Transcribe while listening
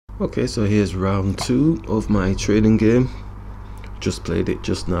Okay, so here's round 2 of my training game. Just played it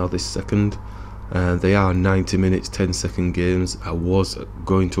just now, this second. They are 90 minutes, 10-second games. I was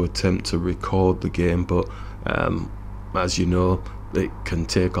going to attempt to record the game, but as you know, it can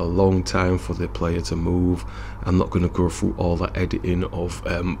take a long time for the player to move. I'm not going to go through all that editing of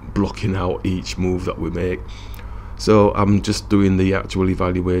blocking out each move that we make. So I'm just doing the actual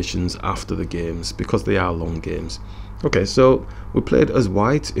evaluations after the games because they are long games. Okay, so we played as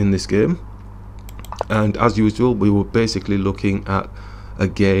white in this game, and as usual we were basically looking at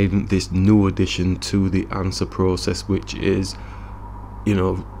again this new addition to the answer process, which is, you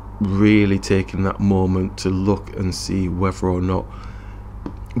know, really taking that moment to look and see whether or not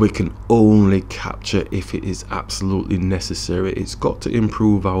we can only capture if it is absolutely necessary. It's got to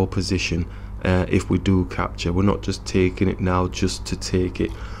improve our position if we do capture. We're not just taking it now just to take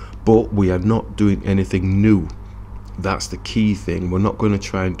it, but we are not doing anything new. That's the key thing. We're not going to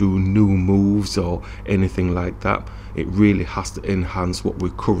try and do new moves or anything like that. It really has to enhance what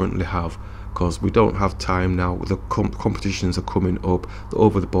we currently have, because we don't have time now. The competitions are coming up, the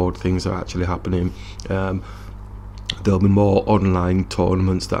over the board things are actually happening. There'll be more online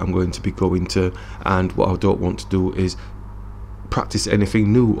tournaments that I'm going to be going to, and what I don't want to do is practice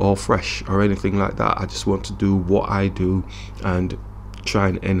anything new or fresh or anything like that. I just want to do what I do and try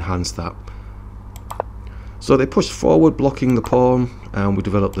and enhance that. So they pushed forward, blocking the pawn, and we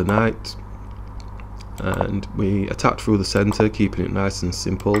developed the knight, and we attacked through the center, keeping it nice and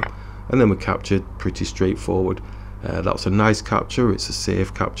simple, and then we captured pretty straightforward. That was a nice capture. It's a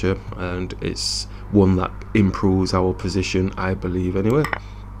safe capture, and it's one that improves our position, I believe, anyway.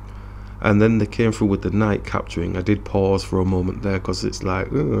 And then they came through with the knight capturing. I did pause for a moment there because it's like,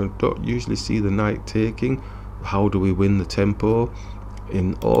 I don't usually see the knight taking. How do we win the tempo?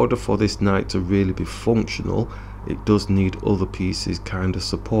 In order for this knight to really be functional, it does need other pieces kind of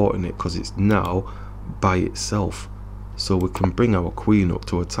supporting it, because it's now by itself. So we can bring our queen up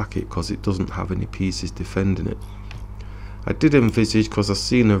to attack it because it doesn't have any pieces defending it. I did envisage, because I've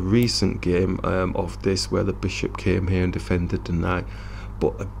seen a recent game of this where the bishop came here and defended the knight,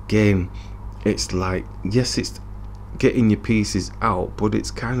 but again, it's like, yes, it's getting your pieces out, but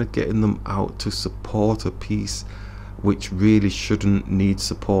it's kind of getting them out to support a piece which really shouldn't need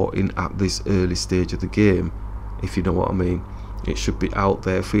supporting at this early stage of the game, if you know what I mean. It should be out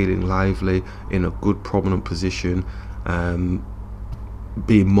there feeling lively, in a good prominent position,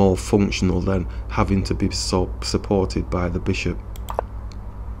 being more functional than having to be supported by the bishop.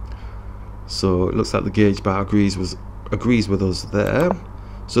 So it looks like the gauge bar agrees with us there.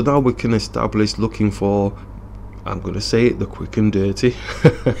 So now we can establish, looking for, I'm going to say it, the quick and dirty.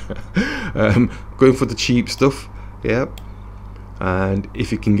 Going for the cheap stuff. Yep. And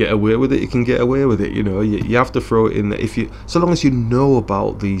if you can get away with it, you can get away with it. You know, you have to throw it in there, so long as you know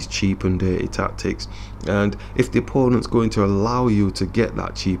about these cheap and dirty tactics. And if the opponent's going to allow you to get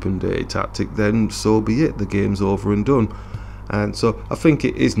that cheap and dirty tactic, then so be it, the game's over and done. And so I think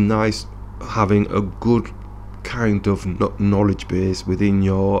it is nice having a good kind of knowledge base within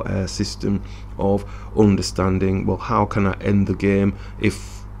your system of understanding, well, how can I end the game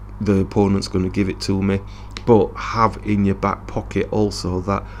if the opponent's going to give it to me, but have in your back pocket also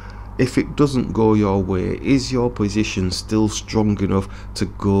that if it doesn't go your way, is your position still strong enough to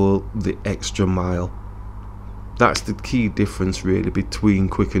go the extra mile? That's the key difference really between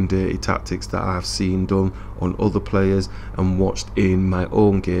quick and dirty tactics that I've seen done on other players and watched in my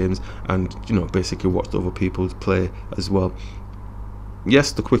own games, and, you know, basically watched other people play as well.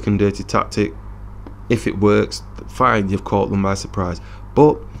 Yes, the quick and dirty tactic, if it works, fine, you've caught them by surprise,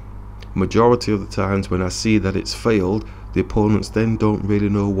 but majority of the times when I see that it's failed, the opponents then don't really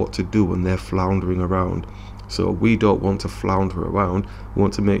know what to do and they're floundering around. So we don't want to flounder around. We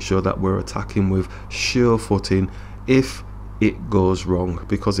want to make sure that we're attacking with sure footing if it goes wrong,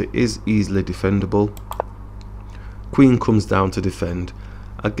 because it is easily defendable. Queen comes down to defend.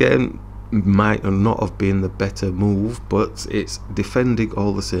 Again, might not have been the better move, but it's defending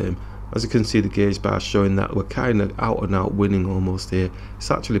all the same. As you can see, the gauge bar showing that we're kind of out and out winning almost here. It's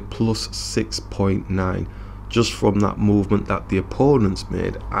actually plus 6.9 just from that movement that the opponents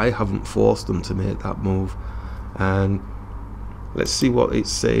made. I haven't forced them to make that move. And let's see what it's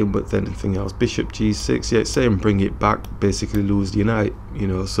saying with anything else. Bishop g6, yeah, it's saying bring it back, basically lose your knight, you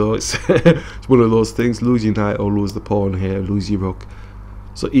know. So it's, it's one of those things, lose your knight or lose the pawn here, lose your rook.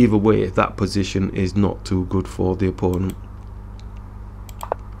 So either way, that position is not too good for the opponent.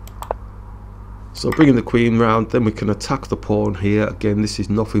 So bringing the queen round, then we can attack the pawn here. Again, this is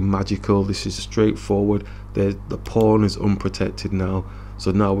nothing magical, this is straightforward. The pawn is unprotected now,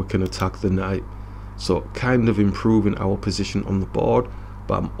 so now we can attack the knight. So kind of improving our position on the board.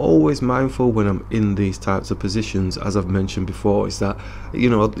 But I'm always mindful when I'm in these types of positions, as I've mentioned before, is that, you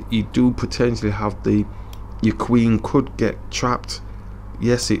know, you do potentially have your queen could get trapped.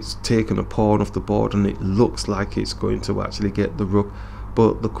 Yes, it's taken a pawn off the board and it looks like it's going to actually get the rook,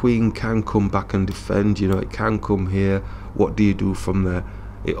 but the queen can come back and defend. You know, it can come here. What do you do from there?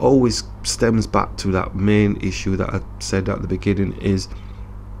 It always stems back to that main issue that I said at the beginning, is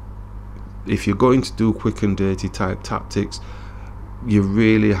if you're going to do quick and dirty type tactics, you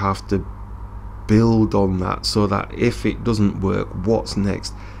really have to build on that, so that if it doesn't work, what's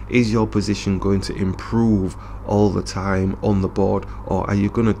next? Is your position going to improve all the time on the board, or are you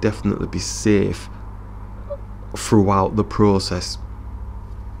going to definitely be safe throughout the process?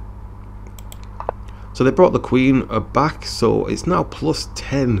 So they brought the queen back, so it's now plus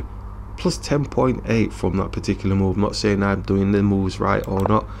 10.8 from that particular move. I'm not saying I'm doing the moves right or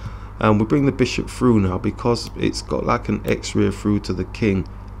not. And we bring the bishop through now, because it's got like an x-ray through to the king.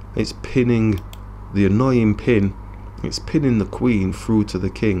 It's pinning the annoying pin. It's pinning the queen through to the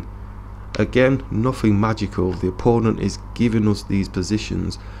king. Again, nothing magical. The opponent is giving us these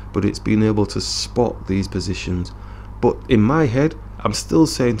positions, but it's been able to spot these positions. But in my head, I'm still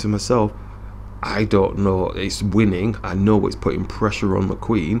saying to myself, I don't know, it's winning. I know it's putting pressure on the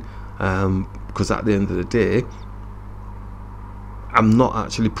queen, because at the end of the day, I'm not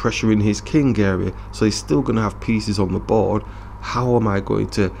actually pressuring his king area, so he's still going to have pieces on the board. How am I going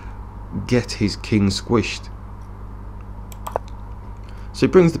to get his king squished? So he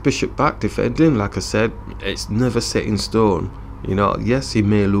brings the bishop back, defending. Like I said, it's never set in stone. You know, yes, he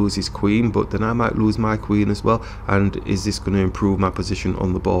may lose his queen, but then I might lose my queen as well. And is this going to improve my position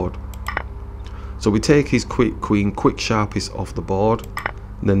on the board? So we take his queen, quick sharpest off the board.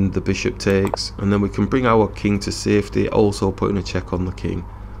 Then the bishop takes, and then we can bring our king to safety, also putting a check on the king.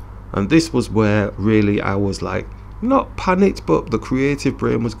 And this was where really I was like, not panicked, but the creative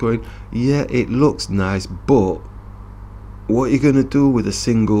brain was going, yeah, it looks nice, but what are you going to do with a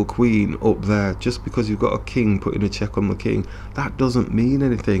single queen up there? Just because you've got a king putting a check on the king, that doesn't mean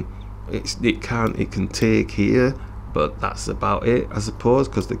anything. It can take here, but that's about it, I suppose,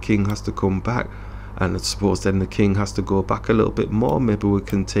 because the king has to come back. And I suppose then the king has to go back a little bit more. Maybe we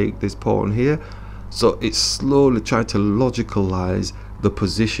can take this pawn here. So it's slowly trying to logicalize the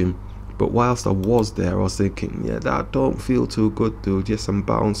position. But whilst I was there, I was thinking, yeah, that don't feel too good, dude. Yes, I'm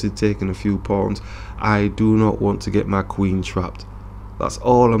bouncing, taking a few pawns. I do not want to get my queen trapped. That's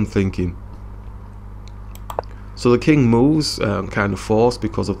all I'm thinking. So the king moves, kind of forced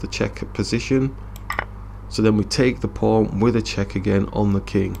because of the check position. So then we take the pawn with a check again on the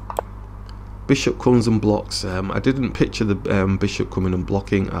king. Bishop comes and blocks. I didn't picture the bishop coming and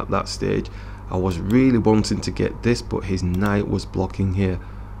blocking at that stage. I was really wanting to get this, but his knight was blocking here.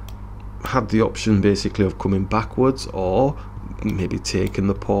 Had the option basically of coming backwards, or maybe taking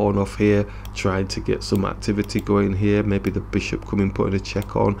the pawn off here, trying to get some activity going here. Maybe the bishop coming, putting a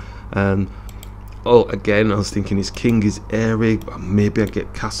check on. And oh, again, I was thinking his king is airy. Maybe I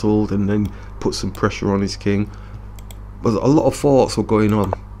get castled and then put some pressure on his king. But a lot of thoughts were going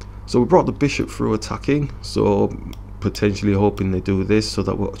on. So we brought the bishop through attacking, so potentially hoping they do this, so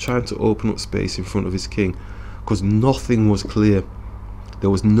that we're trying to open up space in front of his king, because nothing was clear. There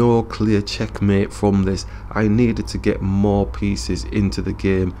was no clear checkmate from this. I needed to get more pieces into the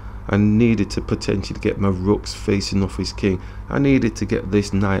game. I needed to potentially get my rooks facing off his king. I needed to get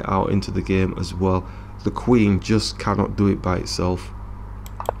this knight out into the game as well. The queen just cannot do it by itself.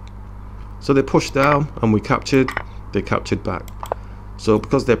 So they pushed down and we captured. They captured back. So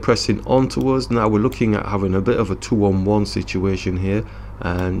because they're pressing onto us, now we're looking at having a bit of a 2-on-1 situation here,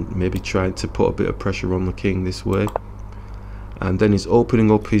 and maybe trying to put a bit of pressure on the king this way. And then he's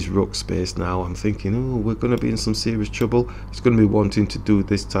opening up his rook space now. I'm thinking, oh, we're going to be in some serious trouble. He's going to be wanting to do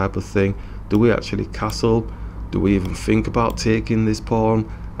this type of thing. Do we actually castle? Do we even think about taking this pawn?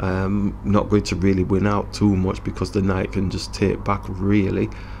 Not going to really win out too much, because the knight can just take back really,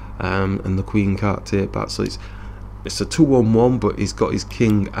 and the queen can't take back. So it's a 2-on-1, but he's got his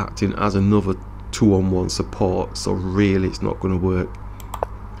king acting as another 2-on-1 support, so really it's not going to work.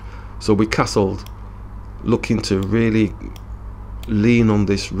 So we castled, looking to really lean on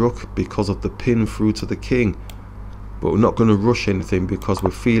this rook because of the pin through to the king, but we're not going to rush anything because we're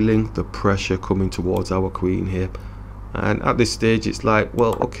feeling the pressure coming towards our queen here. And at this stage it's like,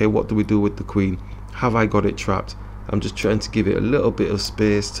 well, okay, what do we do with the queen? Have I got it trapped? I'm just trying to give it a little bit of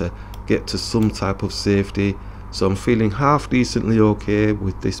space to get to some type of safety. So I'm feeling half decently okay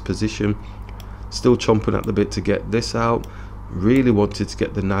with this position. Still chomping at the bit to get this out. Really wanted to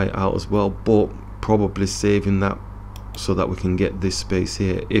get the knight out as well, but probably saving that so that we can get this space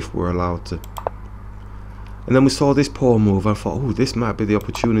here if we're allowed to. And then we saw this pawn move. I thought, oh, this might be the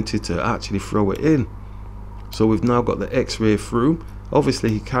opportunity to actually throw it in. So we've now got the X-ray through. Obviously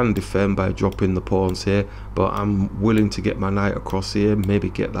he can defend by dropping the pawns here, but I'm willing to get my knight across here, maybe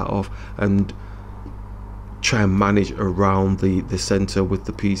get that off and try and manage around the center with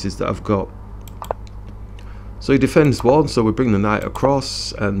the pieces that I've got. So he defends one, so we bring the knight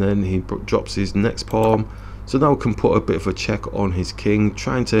across, and then he drops his next pawn. So now we can put a bit of a check on his king,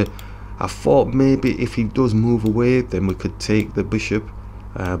 trying to, I thought maybe if he does move away then we could take the bishop,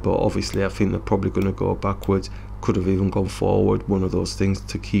 but obviously I think they're probably going to go backwards. Could have even gone forward, one of those things,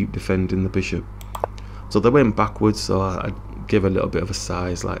 to keep defending the bishop. So they went backwards, so I give a little bit of a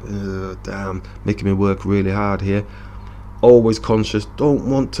sigh, like, damn, making me work really hard here. Always conscious, don't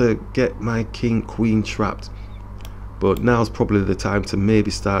want to get my king queen trapped. But now's probably the time to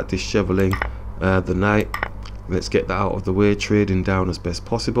maybe start disheveling the knight. Let's get that out of the way, trading down as best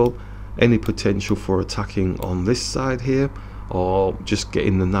possible. Any potential for attacking on this side here, or just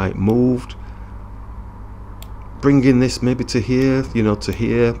getting the knight moved. Bringing this maybe to here, you know, to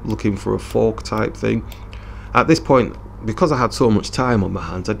here, looking for a fork type thing. At this point, because I had so much time on my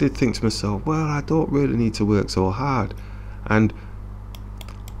hands, I did think to myself, well, I don't really need to work so hard. And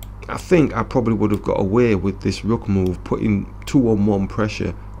I think I probably would have got away with this rook move, putting 2-on-1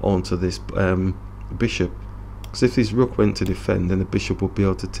 pressure onto this bishop. Because if this rook went to defend, then the bishop would be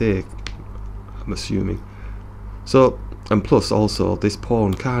able to take, I'm assuming. So, and plus also this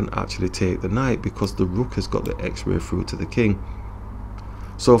pawn can't actually take the knight because the rook has got the X-ray through to the king.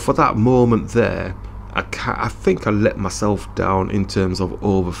 So for that moment there, I think I let myself down in terms of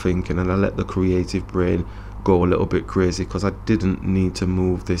overthinking, and I let the creative brain go a little bit crazy because I didn't need to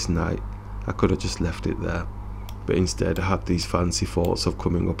move this knight. I could have just left it there, but instead I had these fancy thoughts of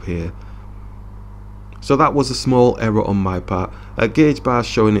coming up here. So that was a small error on my part. Gauge bar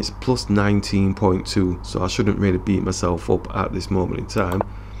showing it's plus 19.2, so I shouldn't really beat myself up at this moment in time.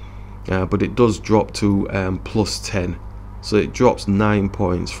 But it does drop to plus 10, so it drops 9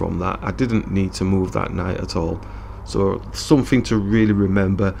 points from that. I didn't need to move that knight at all. So something to really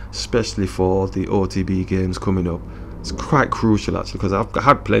remember, especially for the OTB games coming up. It's quite crucial actually, because I've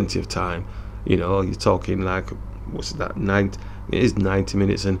had plenty of time. You know, you're talking like, what's that, it is 90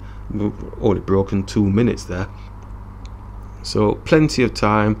 minutes and we've only broken 2 minutes there. So plenty of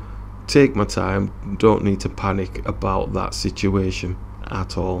time, take my time, don't need to panic about that situation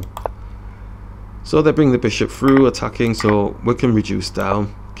at all. So they bring the bishop through, attacking, so we can reduce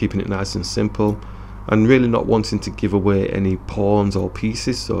down, keeping it nice and simple, and really not wanting to give away any pawns or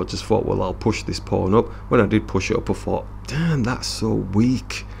pieces. So I just thought, well, I'll push this pawn up. When I did push it up, I thought, damn, that's so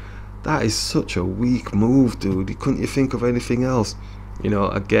weak. That is such a weak move, dude. Couldn't you think of anything else? You know,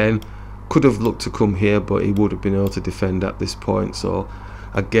 again, could have looked to come here, but he would have been able to defend at this point. So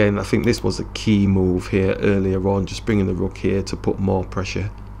again, I think this was a key move here earlier on, just bringing the rook here to put more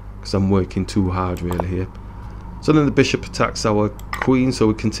pressure, because I'm working too hard really here. So then the bishop attacks our queen, so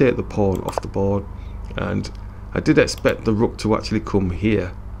we can take the pawn off the board. And I did expect the rook to actually come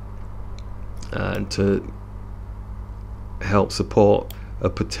here and to help support a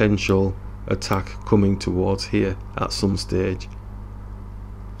potential attack coming towards here at some stage,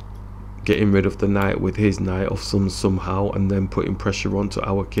 getting rid of the knight with his knight off somehow, and then putting pressure onto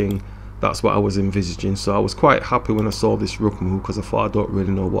our king. That's what I was envisaging. So I was quite happy when I saw this rook move, because I thought, I don't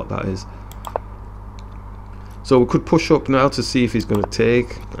really know what that is. So we could push up now to see if he's going to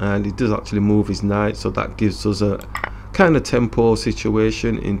take, and he does actually move his knight, so that gives us a kind of tempo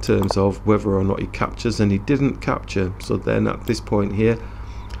situation in terms of whether or not he captures, and he didn't capture. So then at this point here,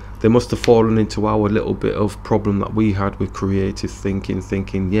 they must have fallen into our little bit of problem that we had with creative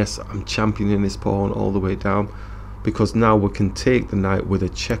thinking, yes, I'm championing this pawn all the way down, because now we can take the knight with a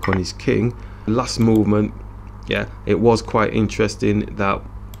check on his king. Last movement, yeah, it was quite interesting that,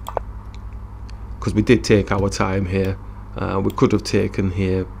 because we did take our time here. We could have taken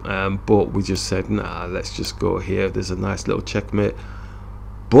here, but we just said, nah, let's just go here. There's a nice little checkmate.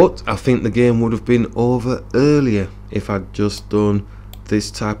 But I think the game would have been over earlier if I'd just done this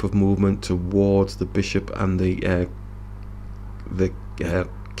type of movement towards the bishop and the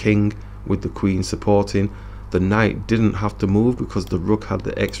king with the queen supporting. The knight didn't have to move because the rook had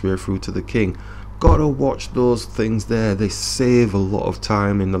the X-ray through to the king. Gotta watch those things there. They save a lot of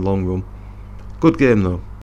time in the long run. Good game though.